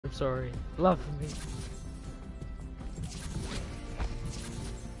I'm sorry. Love me.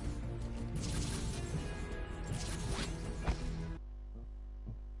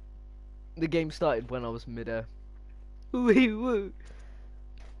 The game started when I was mid-air. Wee woo.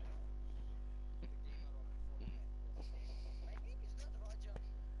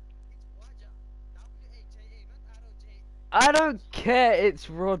 I don't care, it's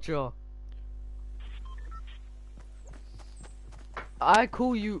Roger. I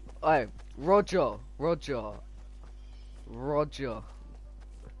call you, Roger.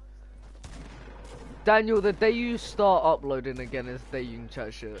 Daniel, the day you start uploading again is the day you can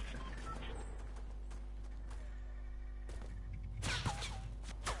chat shit.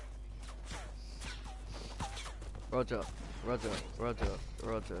 Roger.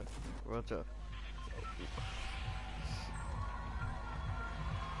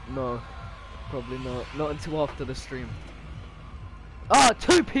 No, probably not. Not until after the stream. Ah,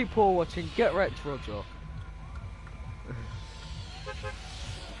 2 people are watching. Get wrecked, Roger.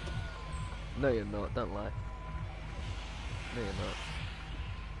 No, you're not. Don't lie. No, you're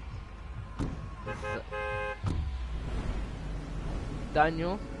not.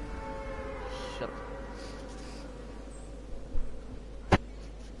 Daniel, shut up.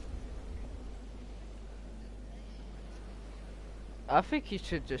 I think you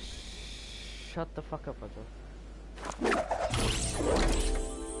should just shut the fuck up, Roger.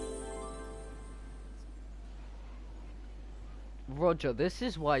 Roger, this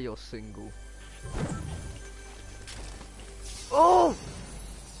is why you're single. Oh!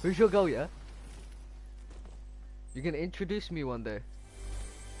 Who's your girl, yeah? You're gonna introduce me one day.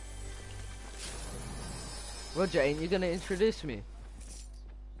 Roger, ain't you gonna introduce me?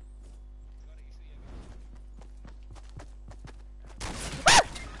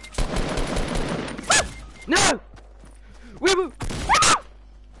 No! Wee woo!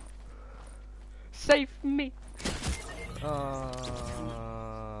 Save me!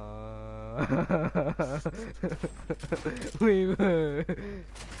 Wee woo!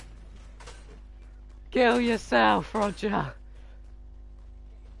 Kill yourself, Roger!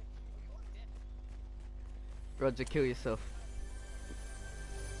 Roger, kill yourself.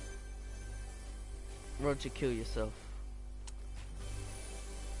 Roger, kill yourself.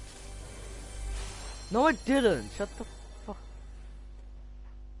 No, I didn't. Shut the fuck.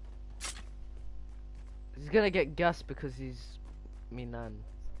 He's gonna get gassed because he's me nan.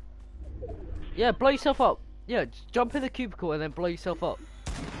 Yeah, blow yourself up. Yeah, just jump in the cubicle and then blow yourself up.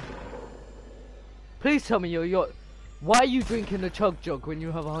 Please tell me you're. Why are you drinking the chug jug when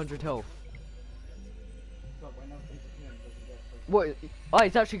you have 100 health? What? Oh,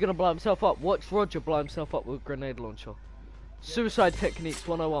 he's actually gonna blow himself up. Watch Roger blow himself up with a grenade launcher. Suicide techniques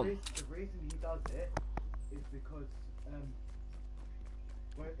 101. The reason he does it is because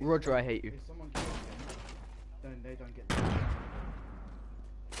Roger, I hate you. If someone kills him, then they don't get the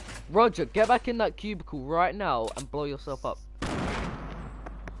Roger, get back in that cubicle right now and blow yourself up.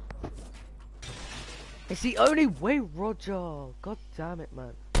 It's the only way, Roger. God damn it,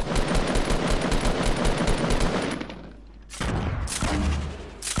 man.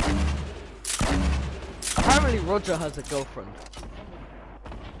 Apparently, Roger has a girlfriend.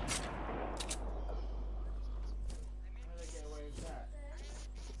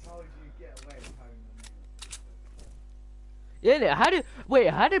 Yeah, how did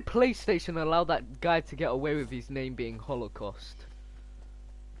PlayStation allow that guy to get away with his name being Holocaust?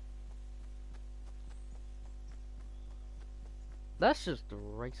 That's just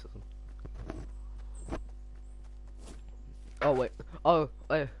racism. Oh wait,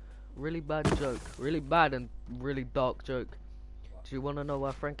 really bad joke, really bad and really dark joke. Do you want to know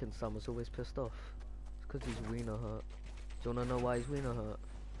why Frankenstein was always pissed off? It's because his wiener hurt. Do you want to know why his wiener hurt?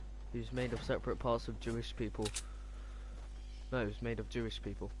 He was made of separate parts of Jewish people. No, it was made of Jewish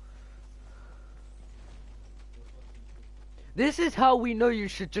people. This is how we know you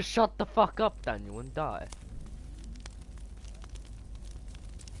should just shut the fuck up, Daniel, and die.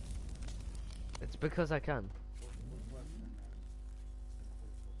 It's because I can.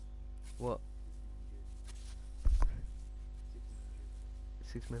 What?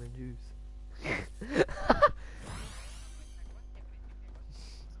 6 million Jews.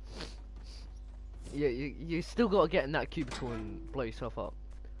 Yeah, you still gotta get in that cubicle and blow yourself up.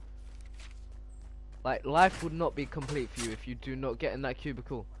 Like, life would not be complete for you if you do not get in that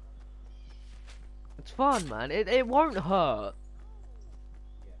cubicle. It's fun, man. It won't hurt.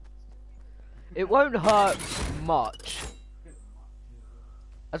 It won't hurt much.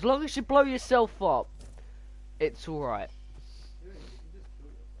 As long as you blow yourself up, it's alright.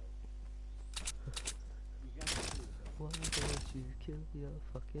 Why does you kill your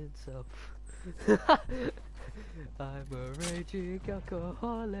fucking self? I'm a raging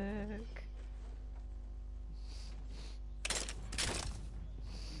alcoholic.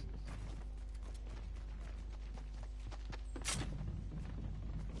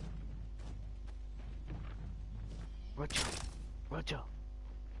 Roger, Roger,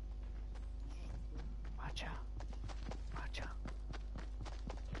 Roger, Roger,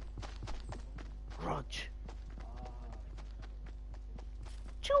 Rog.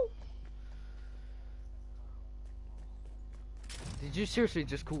 Choo. Did you seriously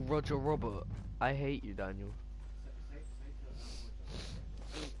just call Roger Robert? I hate you, Daniel.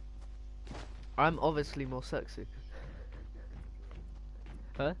 I'm obviously more sexy.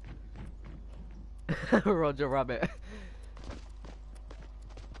 Huh? Roger Rabbit.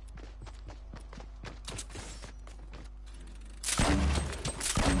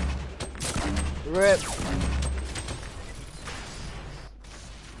 Rip.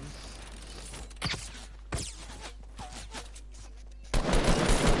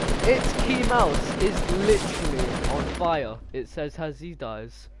 Its key mouse is literally on fire. It says as he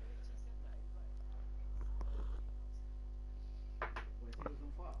dies.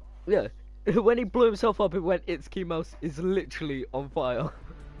 Yeah. When he blew himself up, it went, its key mouse is literally on fire.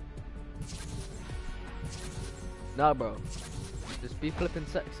 Nah, bro. Just be flipping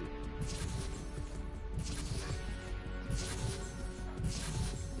sexy.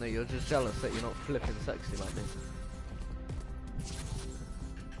 No, you're just jealous that you're not flipping sexy like me.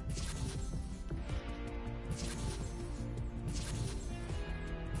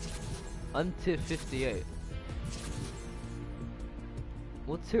 I'm tier 58.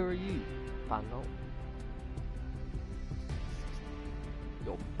 What tier are you? Bang out.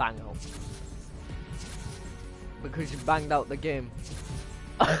 You're bang out. Because you banged out the game.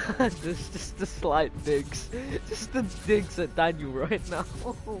 Just the slight digs. Just the digs at Daniel right now.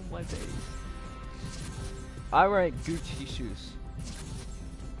 Oh my days. I rank Gucci shoes.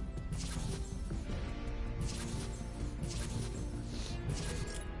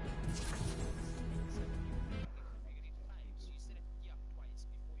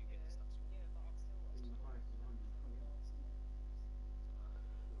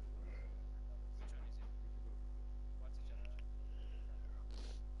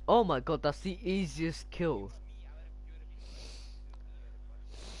 Oh my god, that's the easiest kill.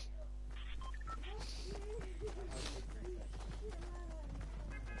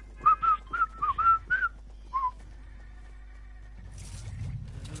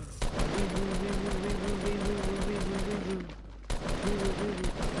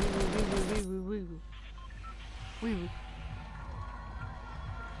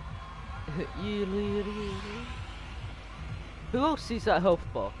 Who else sees that health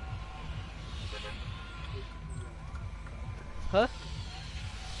bar? Huh?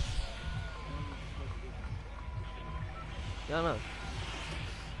 Yeah, I know.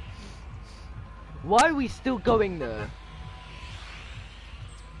 Why are we still going there?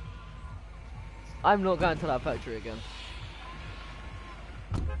 I'm not going to that factory again.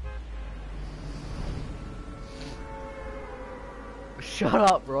 Shut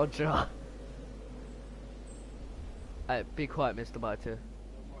up, Roger. Hey, be quiet, Mr. Biter.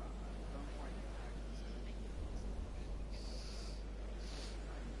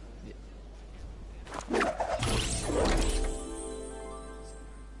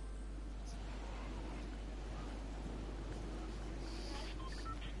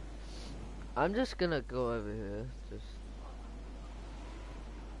 I'm just gonna go over here. Just.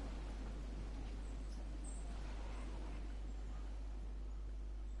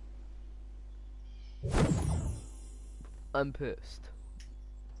 I'm pissed.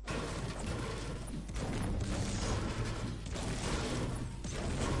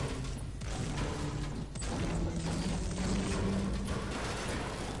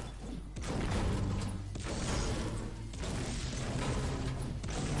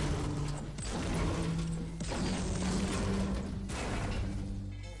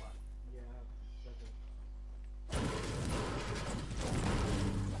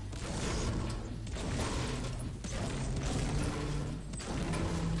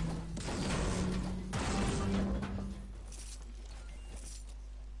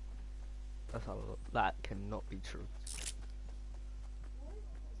 That cannot be true.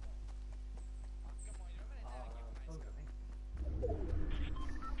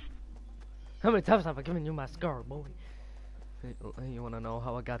 How many times have I given you my scar, boy? You wanna know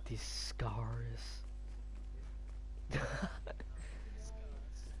how I got these scars?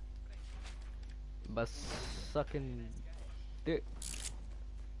 By sucking dick.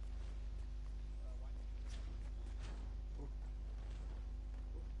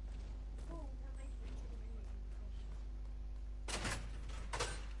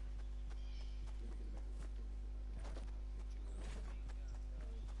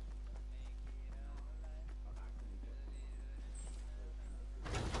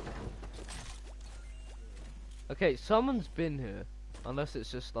 Okay, someone's been here. Unless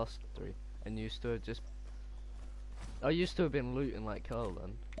it's just us three. And used to have just... I used to have been looting like hell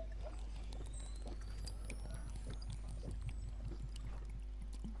then.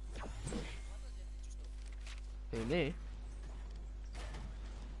 Who, me?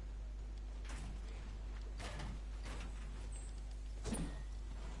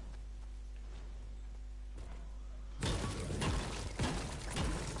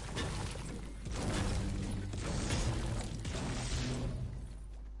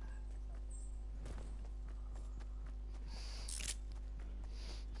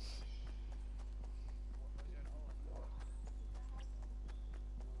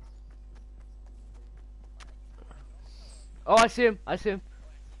 Oh, I see him. I see him.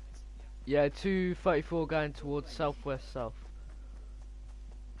 Yeah, 234 going towards southwest south.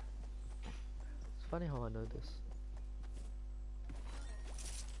 It's funny how I know this.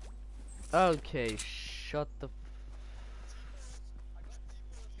 Okay, shut the.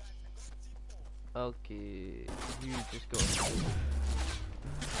 Okay, you just go.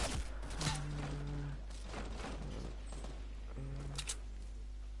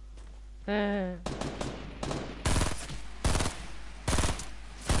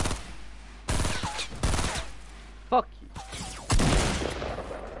 Fuck you.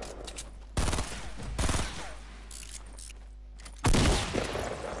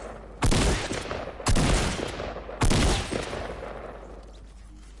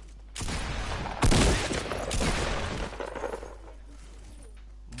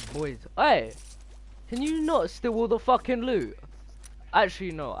 Boys, hey, can you not steal all the fucking loot?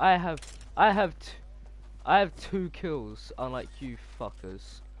 Actually, no. I have 2 kills, unlike you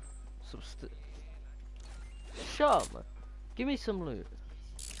fuckers. Shut up, man. Give me some loot.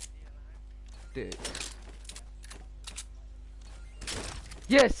 Dicks.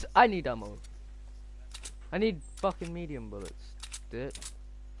 Yes, I need ammo. I need fucking medium bullets. Dick.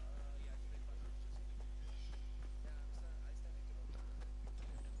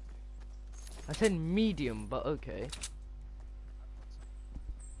 I said medium, but okay.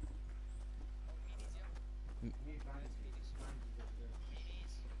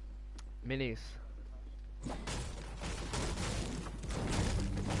 Minis.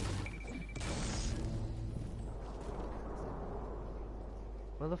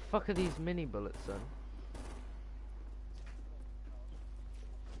 Where the fuck are these mini bullets then?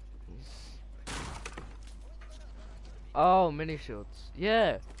 Oh, mini shields.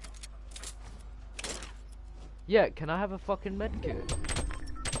 Yeah. Yeah, can I have a fucking medkit?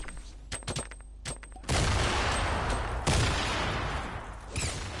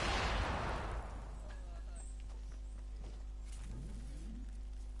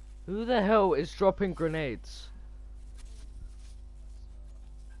 Who the hell is dropping grenades?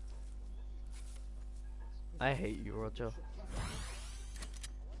 I hate you, Roger.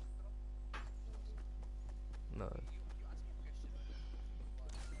 No.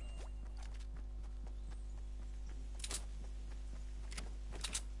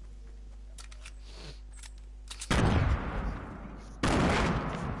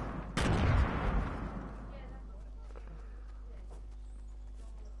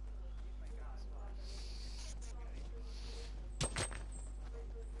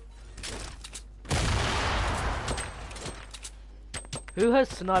 Who has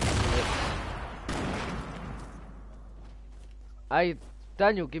sniper bullets?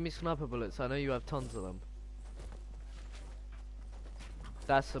 Daniel, give me sniper bullets. I know you have tons of them.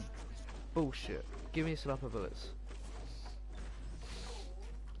 That's a bullshit. Give me sniper bullets.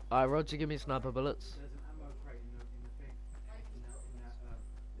 Alright, Roger, give me sniper bullets. There's an ammo crate in the thing.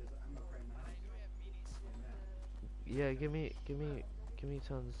 There's an ammo crate in the house. Yeah, give me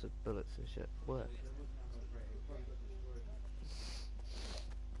tons of bullets and shit. Where? There was an ammo crate. It probably got destroyed.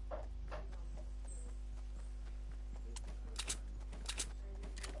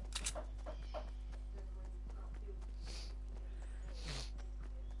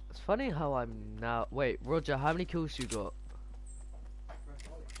 It's funny how I'm now. Wait, Roger, how many kills you got? Press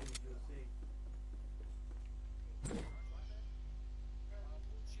Alt and you'll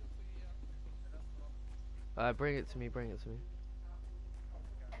see. Bring it to me, bring it to me.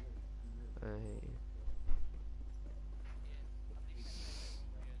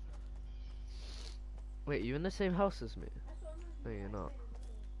 Wait, you in the same house as me? No, you're not.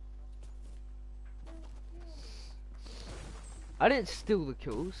 I didn't steal the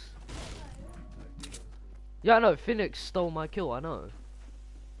kills. Yeah, I know, Phoenix stole my kill, I know.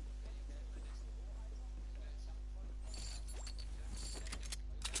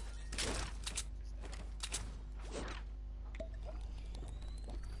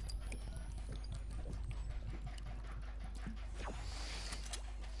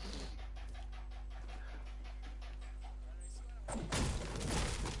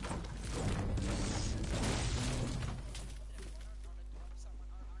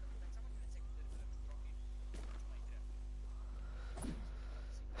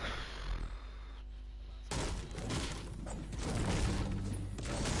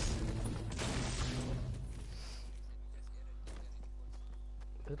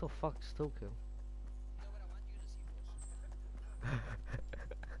 Who the fuck's talking?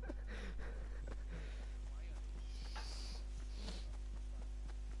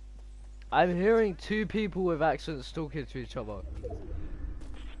 I'm hearing two people with accents talking to each other.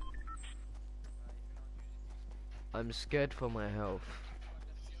 I'm scared for my health.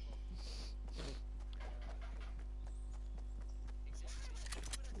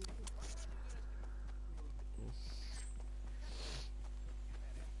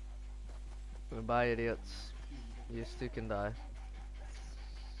 Bye, idiots. You two can die.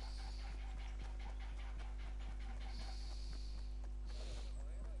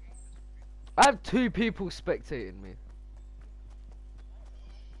 I have two people spectating me.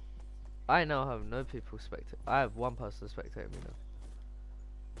 I now have no people spectating. I have one person spectating me now.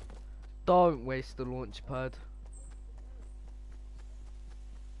 Don't waste the launch pad.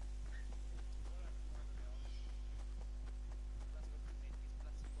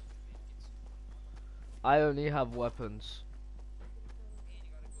 I only have weapons.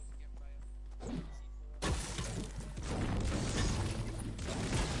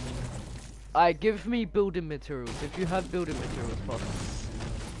 Give me building materials. If you have building materials, fast.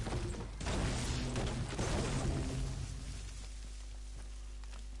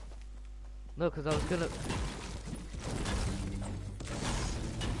 No, because I was gonna.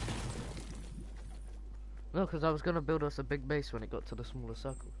 No, because I was gonna build us a big base when it got to the smaller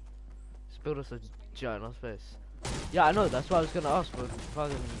circle. Just build us a giant ass base. Yeah, I know. That's why I was gonna ask. But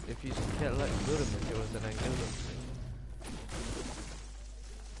fucking, if you get like building materials and then kill them.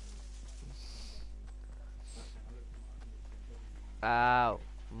 Ow,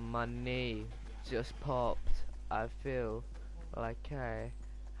 my knee just popped. I feel like I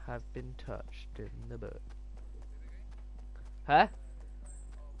have been touched in the butt. Huh?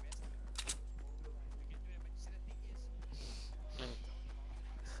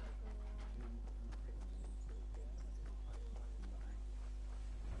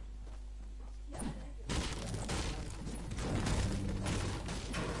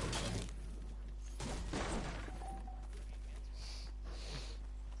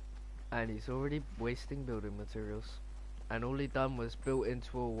 And he's already wasting building materials. And all he done was built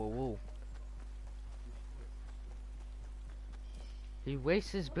into a wall. He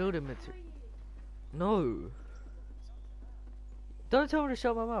wastes his building material. No. Don't tell me to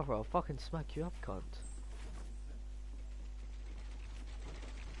shut my mouth or I'll fucking smack you up, cunt.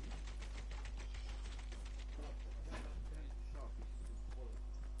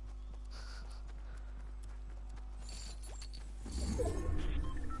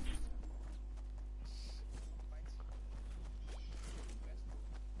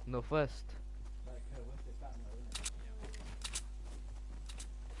 Northwest.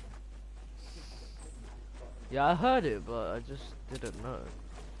 Yeah, I heard it, but I just didn't know.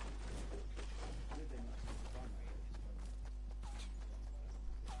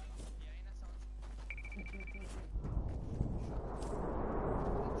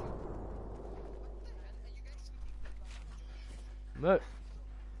 No.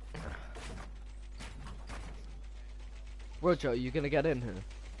 Roger, are you gonna get in here?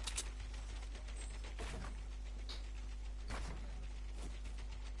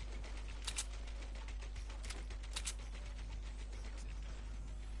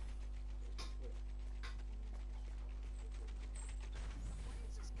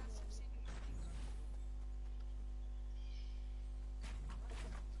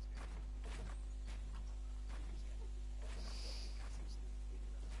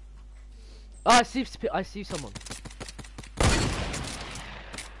 Oh, I see someone. Do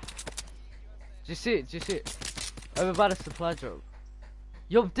you see it? Do you see it? Over by the supply drop.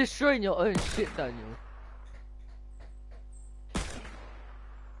 You're destroying your own shit, Daniel.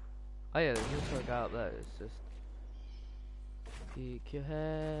 Oh yeah, there's also a guy out there. It's just peek your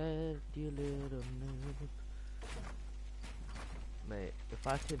head, you little noob. Mate, if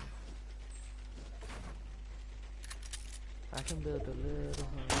I can build a little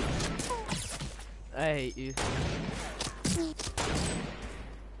home. I hate you.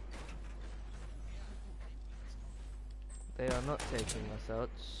 They are not taking us out.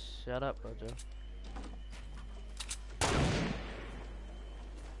 Shut up, Roger.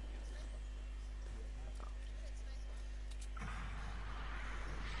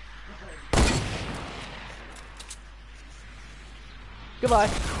 Goodbye.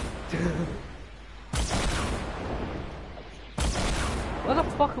 Where the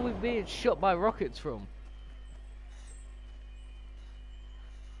fuck are we being shot by rockets from?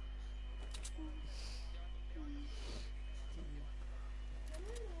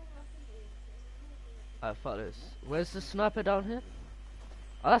 Alright, fuck this. Where's the sniper down here?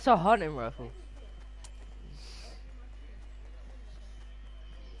 Oh, that's a hunting rifle.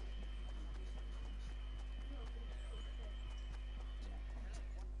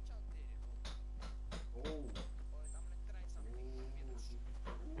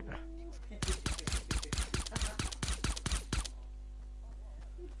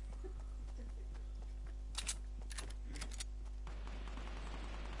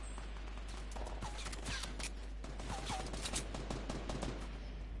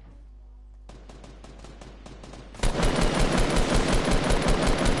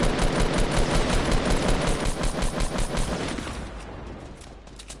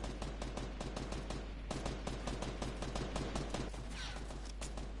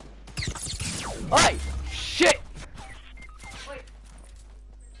 Oh. Oi! Shit! Wait.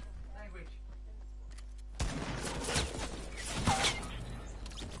 Language.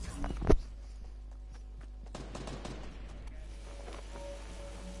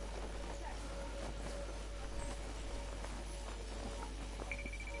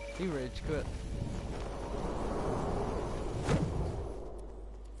 He rage quit.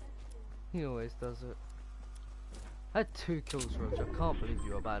 He always does it. I had 2 kills, Roger. I can't believe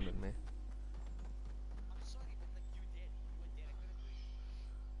you abandoned me.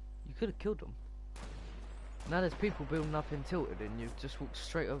 You could have killed them. Now there's people building up in Tilted and you just walked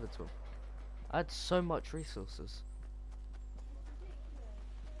straight over to them. I had so much resources.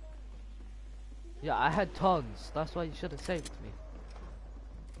 Yeah, I had tons. That's why you should have saved me.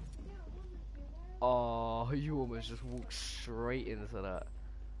 Oh, you almost just walked straight into that.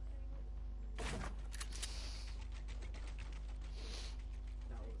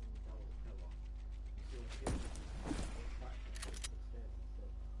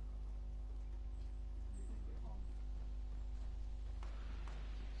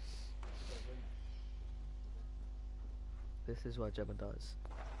 This is why Gemma dies.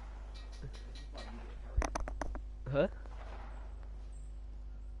 Huh?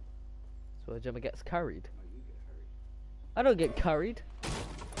 That's why Gemma gets carried. I don't get carried.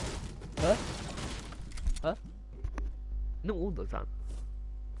 Huh? Huh? Not all the time.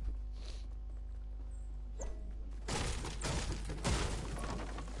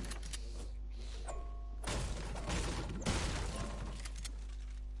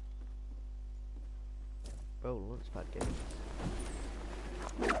 Bro, launchpad games.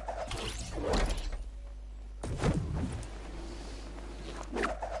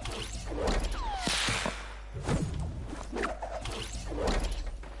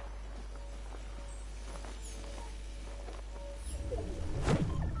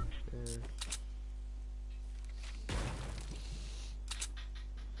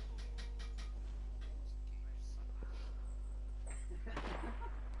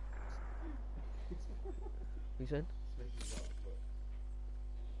 You saying?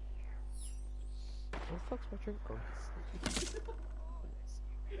 What the fuck's my drink gone?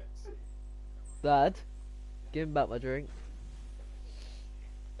 Dad, give him back my drink.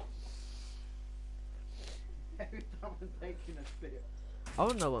 Every time I'm taking a sip. I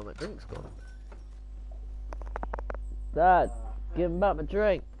don't know where my drink's gone. Dad, give him back my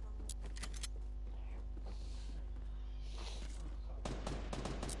drink.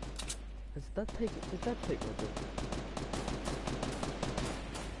 Did Dad take my drink?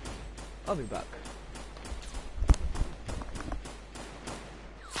 I'll be back.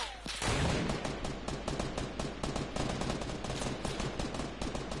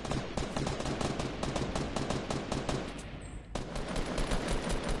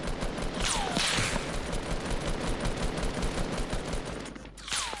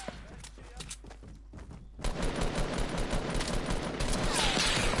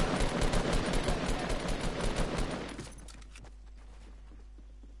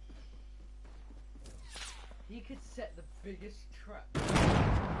 He could set the biggest trap.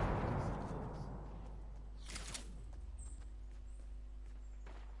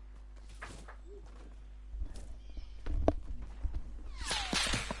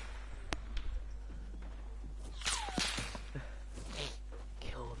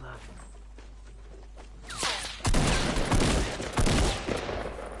 Kill them.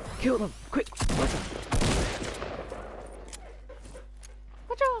 Kill them, quick! Watch out!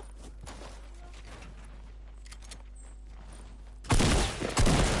 Watch out!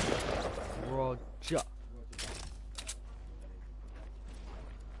 Roger.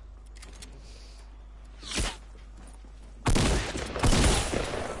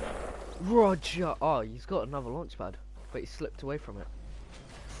 Roger. Oh, he's got another launch pad, but he slipped away from it.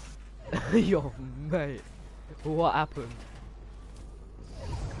 Yo, mate, what happened?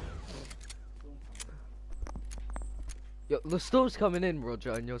 Yo, the storm's coming in,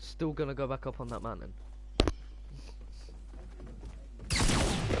 Roger, and you're still gonna go back up on that mountain. He's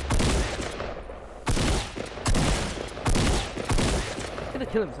gonna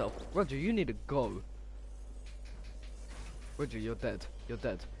kill himself. Roger, you need to go. Roger, you're dead. You're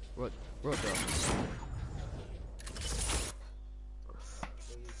dead. Roger.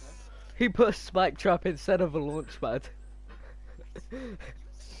 He put a spike trap instead of a launch pad.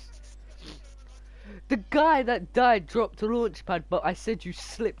 The guy that died dropped a launch pad, but I said you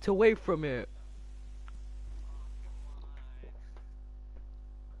slipped away from it.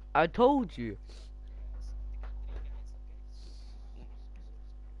 I told you.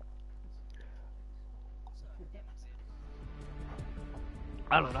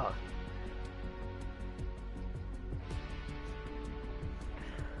 I don't know.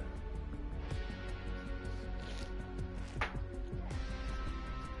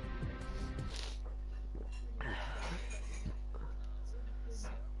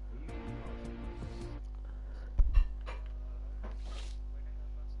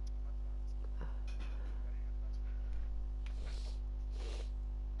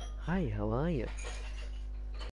 Hi, how are you?